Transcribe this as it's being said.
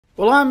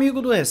Olá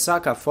amigo do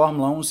Ressaca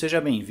Fórmula 1, seja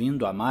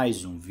bem-vindo a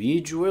mais um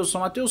vídeo. Eu sou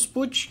Matheus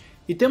Pucci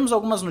e temos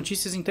algumas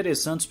notícias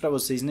interessantes para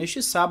vocês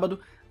neste sábado,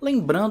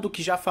 lembrando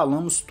que já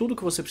falamos tudo o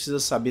que você precisa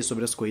saber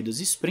sobre as corridas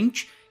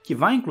sprint, que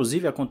vai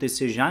inclusive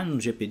acontecer já no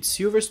GP de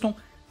Silverstone,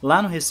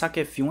 lá no Ressaca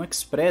F1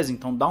 Express,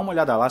 então dá uma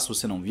olhada lá se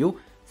você não viu,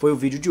 foi o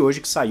vídeo de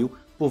hoje que saiu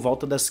por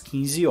volta das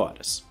 15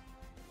 horas.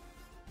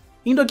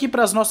 Indo aqui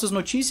para as nossas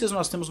notícias,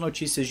 nós temos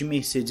notícias de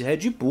Mercedes e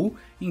Red Bull,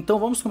 então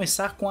vamos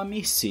começar com a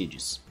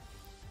Mercedes.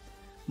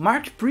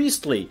 Mark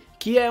Priestley,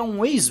 que é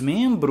um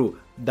ex-membro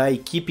da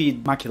equipe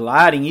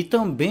McLaren e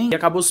também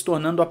acabou se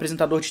tornando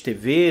apresentador de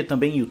TV,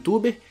 também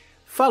youtuber,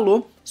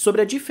 falou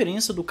sobre a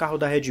diferença do carro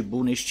da Red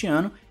Bull neste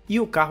ano e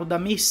o carro da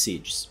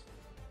Mercedes.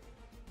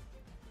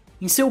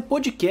 Em seu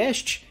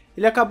podcast,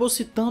 ele acabou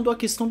citando a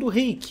questão do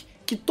reiki,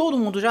 que todo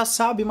mundo já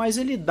sabe, mas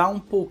ele dá um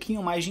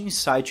pouquinho mais de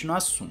insight no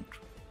assunto.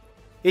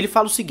 Ele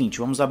fala o seguinte,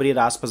 vamos abrir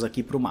aspas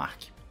aqui para o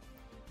Mark.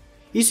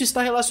 Isso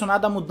está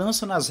relacionado à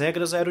mudança nas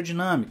regras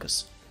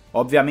aerodinâmicas.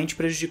 Obviamente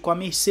prejudicou a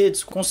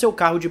Mercedes com seu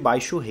carro de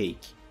baixo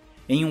reiki.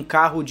 Em um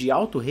carro de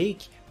alto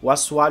reiki, o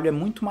assoalho é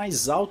muito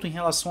mais alto em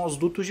relação aos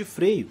dutos de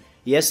freio,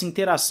 e essa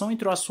interação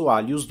entre o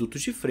assoalho e os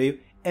dutos de freio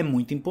é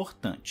muito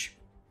importante.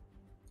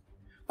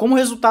 Como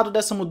resultado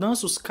dessa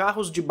mudança, os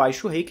carros de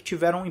baixo reiki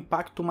tiveram um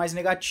impacto mais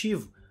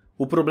negativo.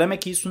 O problema é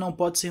que isso não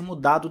pode ser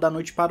mudado da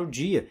noite para o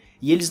dia,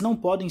 e eles não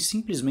podem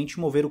simplesmente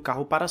mover o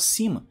carro para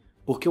cima,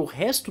 porque o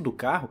resto do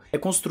carro é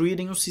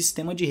construído em um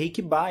sistema de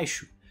reiki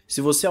baixo. Se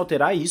você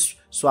alterar isso,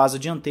 sua asa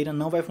dianteira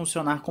não vai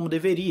funcionar como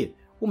deveria.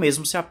 O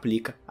mesmo se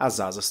aplica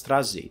às asas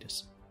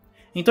traseiras.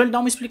 Então ele dá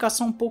uma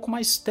explicação um pouco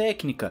mais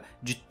técnica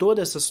de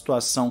toda essa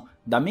situação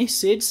da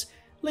Mercedes,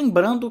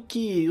 lembrando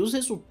que os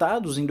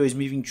resultados em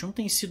 2021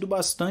 têm sido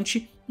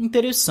bastante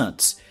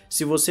interessantes.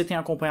 Se você tem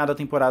acompanhado a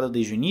temporada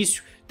desde o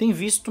início, tem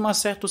visto uma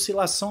certa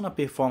oscilação na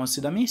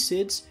performance da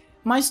Mercedes,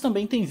 mas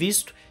também tem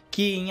visto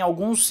que em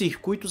alguns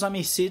circuitos a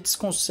Mercedes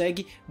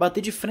consegue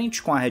bater de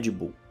frente com a Red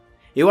Bull.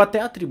 Eu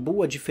até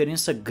atribuo a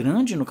diferença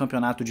grande no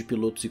campeonato de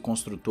pilotos e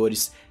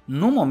construtores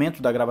no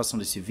momento da gravação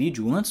desse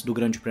vídeo, antes do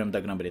Grande Prêmio da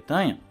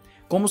Grã-Bretanha,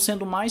 como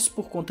sendo mais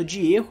por conta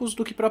de erros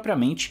do que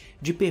propriamente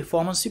de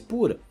performance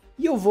pura.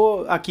 E eu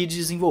vou aqui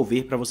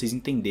desenvolver para vocês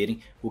entenderem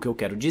o que eu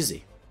quero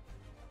dizer.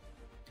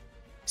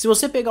 Se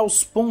você pegar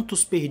os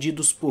pontos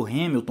perdidos por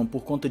Hamilton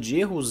por conta de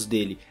erros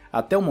dele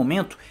até o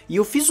momento, e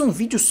eu fiz um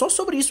vídeo só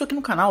sobre isso aqui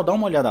no canal, dá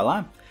uma olhada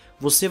lá,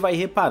 você vai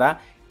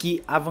reparar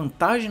que a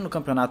vantagem no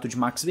campeonato de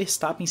Max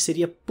Verstappen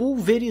seria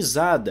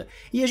pulverizada.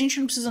 E a gente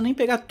não precisa nem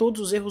pegar todos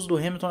os erros do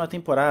Hamilton na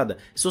temporada.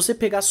 Se você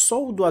pegar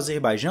só o do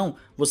Azerbaijão,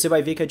 você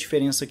vai ver que a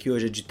diferença que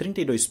hoje é de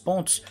 32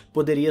 pontos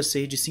poderia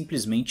ser de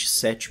simplesmente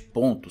 7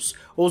 pontos.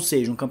 Ou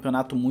seja, um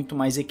campeonato muito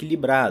mais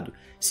equilibrado.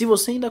 Se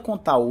você ainda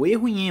contar o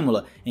erro em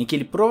Imola, em que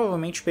ele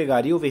provavelmente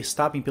pegaria o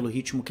Verstappen pelo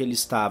ritmo que ele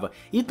estava,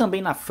 e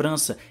também na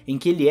França, em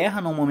que ele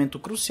erra num momento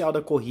crucial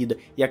da corrida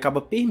e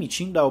acaba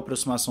permitindo a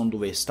aproximação do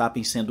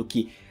Verstappen, sendo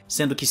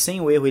que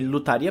sem o erro ele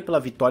lutaria pela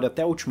vitória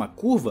até a última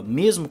curva,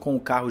 mesmo com o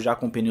carro já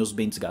com pneus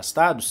bem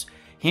desgastados,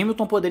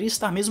 Hamilton poderia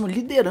estar mesmo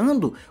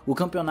liderando o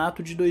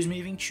campeonato de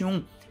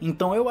 2021.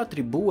 Então eu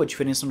atribuo a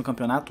diferença no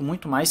campeonato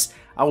muito mais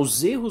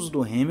aos erros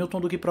do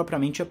Hamilton do que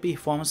propriamente a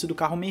performance do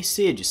carro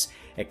Mercedes.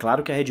 É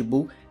claro que a Red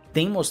Bull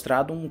tem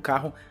mostrado um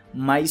carro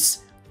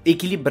mais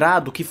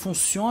equilibrado, que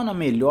funciona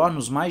melhor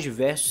nos mais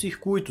diversos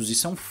circuitos,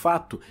 isso é um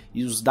fato,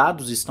 e os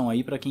dados estão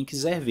aí para quem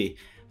quiser ver.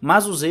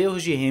 Mas os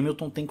erros de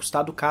Hamilton têm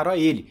custado caro a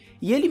ele,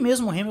 e ele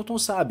mesmo, Hamilton,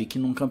 sabe que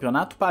num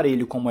campeonato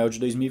parelho como é o de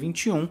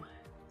 2021,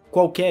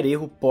 qualquer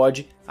erro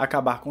pode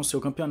acabar com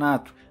seu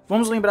campeonato.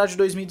 Vamos lembrar de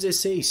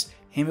 2016,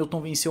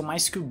 Hamilton venceu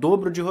mais que o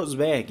dobro de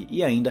Rosberg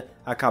e ainda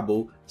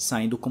acabou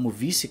saindo como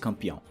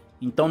vice-campeão.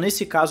 Então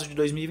nesse caso de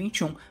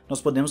 2021,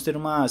 nós podemos ter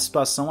uma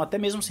situação até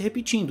mesmo se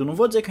repetindo. Não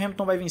vou dizer que o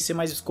Hamilton vai vencer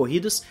mais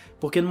corridas,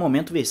 porque no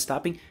momento o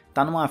Verstappen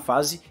está numa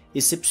fase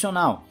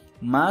excepcional,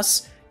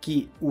 mas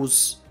que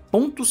os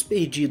pontos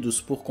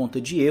perdidos por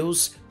conta de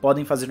erros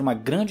podem fazer uma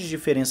grande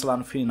diferença lá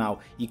no final,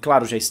 e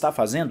claro, já está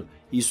fazendo,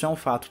 isso é um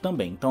fato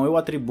também. Então eu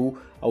atribuo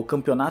ao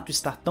campeonato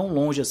estar tão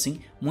longe assim,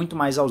 muito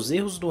mais aos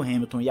erros do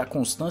Hamilton e à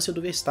constância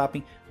do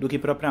Verstappen do que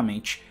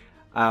propriamente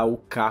ao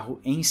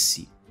carro em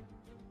si.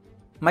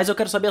 Mas eu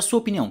quero saber a sua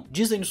opinião,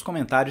 diz aí nos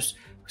comentários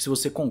se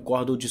você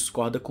concorda ou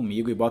discorda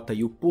comigo e bota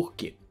aí o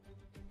porquê.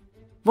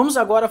 Vamos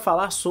agora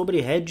falar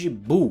sobre Red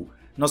Bull.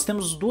 Nós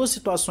temos duas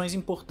situações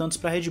importantes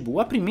para a Red Bull.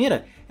 A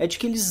primeira é de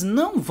que eles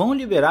não vão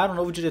liberar o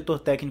novo diretor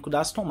técnico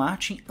da Aston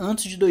Martin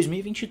antes de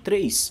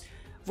 2023.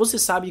 Você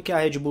sabe que a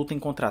Red Bull tem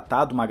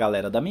contratado uma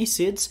galera da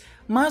Mercedes,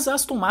 mas a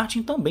Aston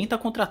Martin também está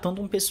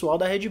contratando um pessoal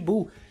da Red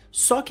Bull.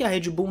 Só que a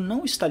Red Bull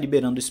não está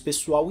liberando esse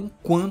pessoal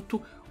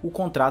enquanto o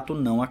contrato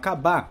não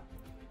acabar.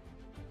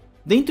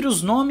 Dentre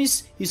os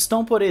nomes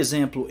estão, por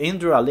exemplo,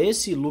 Andrew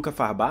Alesi e Luca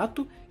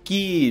Farbato,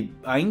 que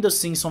ainda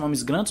assim são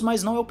nomes grandes,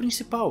 mas não é o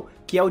principal,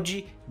 que é o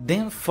de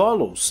Dan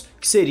Follows,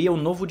 que seria o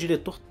novo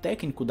diretor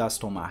técnico da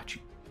Aston Martin.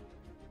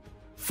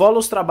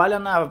 Follows trabalha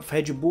na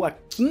Red Bull há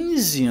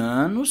 15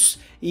 anos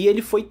e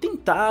ele foi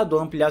tentado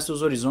ampliar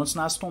seus horizontes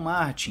na Aston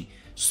Martin.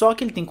 Só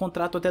que ele tem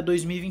contrato até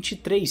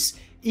 2023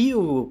 e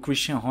o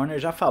Christian Horner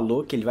já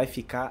falou que ele vai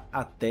ficar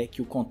até que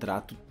o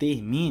contrato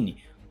termine,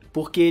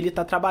 porque ele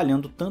está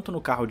trabalhando tanto no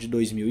carro de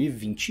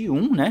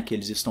 2021, né, que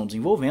eles estão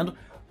desenvolvendo,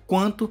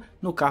 quanto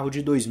no carro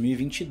de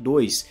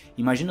 2022.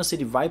 Imagina se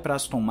ele vai para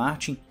Aston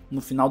Martin no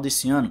final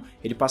desse ano.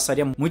 Ele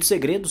passaria muitos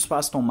segredos para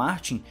Aston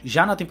Martin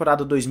já na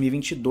temporada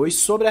 2022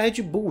 sobre a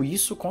Red Bull.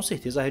 Isso com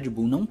certeza a Red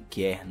Bull não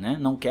quer, né?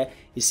 Não quer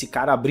esse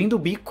cara abrindo o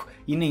bico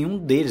e nenhum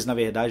deles, na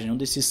verdade, nenhum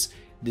desses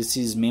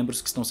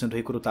membros que estão sendo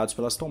recrutados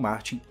pela Aston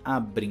Martin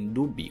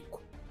abrindo o bico.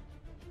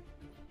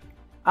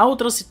 A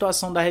outra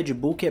situação da Red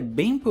Bull que é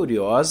bem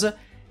curiosa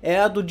é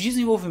a do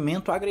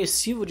desenvolvimento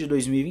agressivo de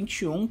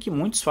 2021, que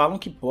muitos falam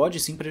que pode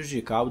sim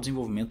prejudicar o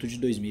desenvolvimento de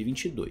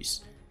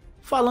 2022.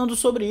 Falando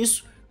sobre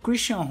isso,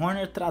 Christian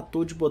Horner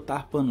tratou de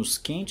botar panos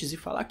quentes e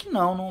falar que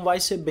não vai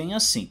ser bem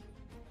assim.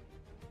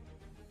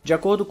 De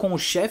acordo com o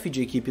chefe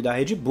de equipe da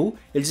Red Bull,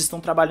 eles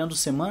estão trabalhando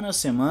semana a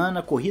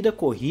semana, corrida a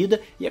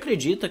corrida, e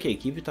acredita que a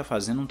equipe está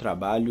fazendo um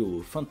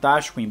trabalho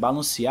fantástico em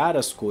balancear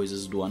as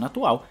coisas do ano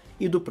atual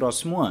e do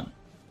próximo ano.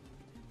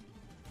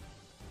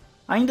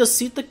 Ainda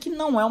cita que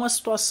não é uma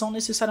situação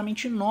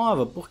necessariamente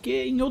nova,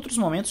 porque em outros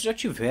momentos já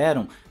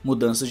tiveram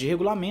mudanças de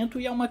regulamento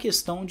e é uma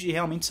questão de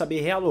realmente saber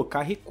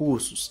realocar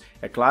recursos.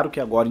 É claro que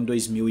agora em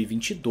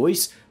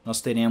 2022 nós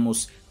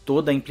teremos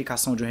toda a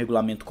implicação de um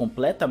regulamento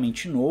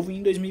completamente novo e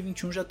em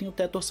 2021 já tem o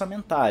teto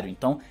orçamentário,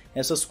 então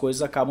essas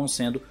coisas acabam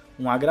sendo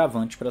um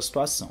agravante para a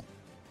situação.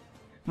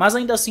 Mas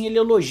ainda assim ele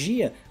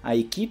elogia a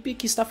equipe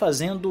que está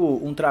fazendo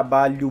um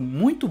trabalho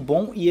muito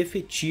bom e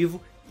efetivo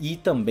e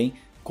também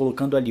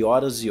colocando ali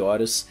horas e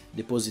horas,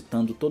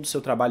 depositando todo o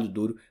seu trabalho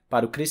duro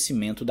para o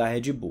crescimento da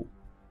Red Bull.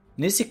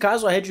 Nesse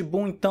caso, a Red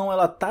Bull então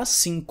ela está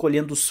sim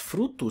colhendo os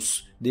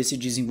frutos desse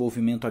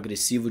desenvolvimento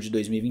agressivo de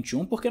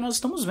 2021, porque nós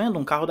estamos vendo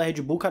um carro da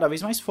Red Bull cada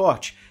vez mais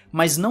forte,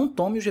 mas não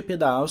tome o GP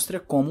da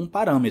Áustria como um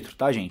parâmetro,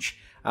 tá gente?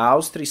 A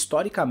Áustria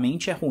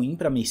historicamente é ruim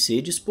para a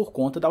Mercedes por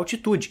conta da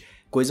altitude,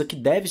 coisa que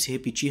deve se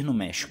repetir no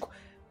México.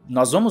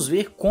 Nós vamos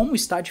ver como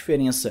está a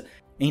diferença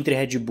entre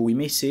Red Bull e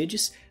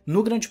Mercedes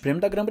no Grande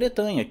Prêmio da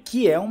Grã-Bretanha,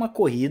 que é uma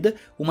corrida,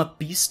 uma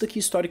pista que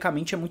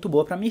historicamente é muito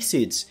boa para a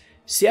Mercedes.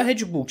 Se a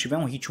Red Bull tiver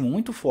um ritmo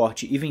muito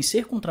forte e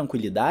vencer com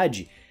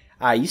tranquilidade,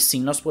 aí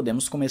sim nós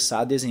podemos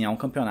começar a desenhar um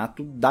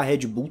campeonato da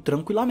Red Bull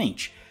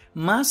tranquilamente.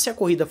 Mas se a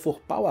corrida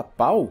for pau a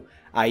pau,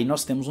 aí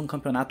nós temos um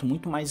campeonato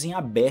muito mais em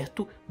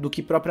aberto do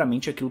que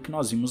propriamente aquilo que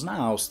nós vimos na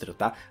Áustria,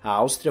 tá? A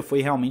Áustria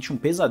foi realmente um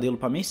pesadelo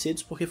para a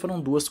Mercedes porque foram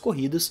duas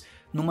corridas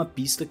numa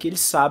pista que eles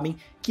sabem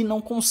que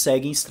não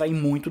conseguem extrair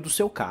muito do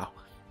seu carro.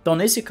 Então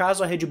nesse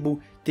caso a Red Bull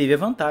teve a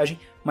vantagem,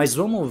 mas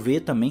vamos ver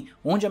também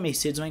onde a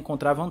Mercedes vai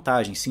encontrar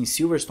vantagem, se em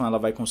Silverstone ela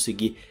vai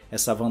conseguir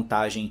essa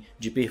vantagem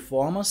de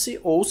performance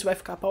ou se vai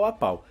ficar pau a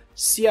pau.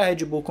 Se a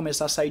Red Bull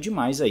começar a sair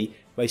demais aí,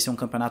 vai ser um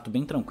campeonato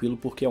bem tranquilo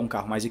porque é um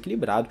carro mais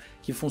equilibrado,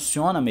 que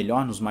funciona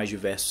melhor nos mais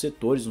diversos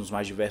setores, nos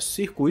mais diversos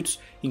circuitos,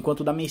 enquanto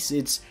o da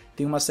Mercedes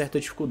tem uma certa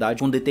dificuldade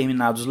com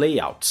determinados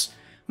layouts.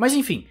 Mas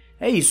enfim,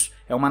 é isso,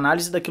 é uma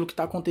análise daquilo que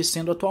está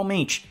acontecendo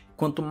atualmente.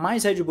 Quanto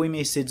mais Red Bull e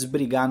Mercedes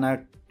brigar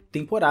na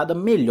temporada,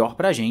 melhor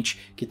pra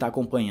gente que está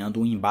acompanhando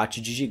um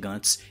embate de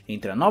gigantes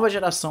entre a nova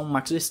geração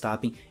Max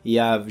Verstappen e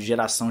a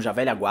geração já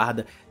velha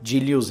guarda de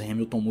Lewis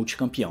Hamilton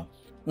multicampeão.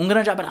 Um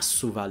grande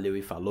abraço, valeu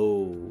e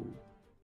falou!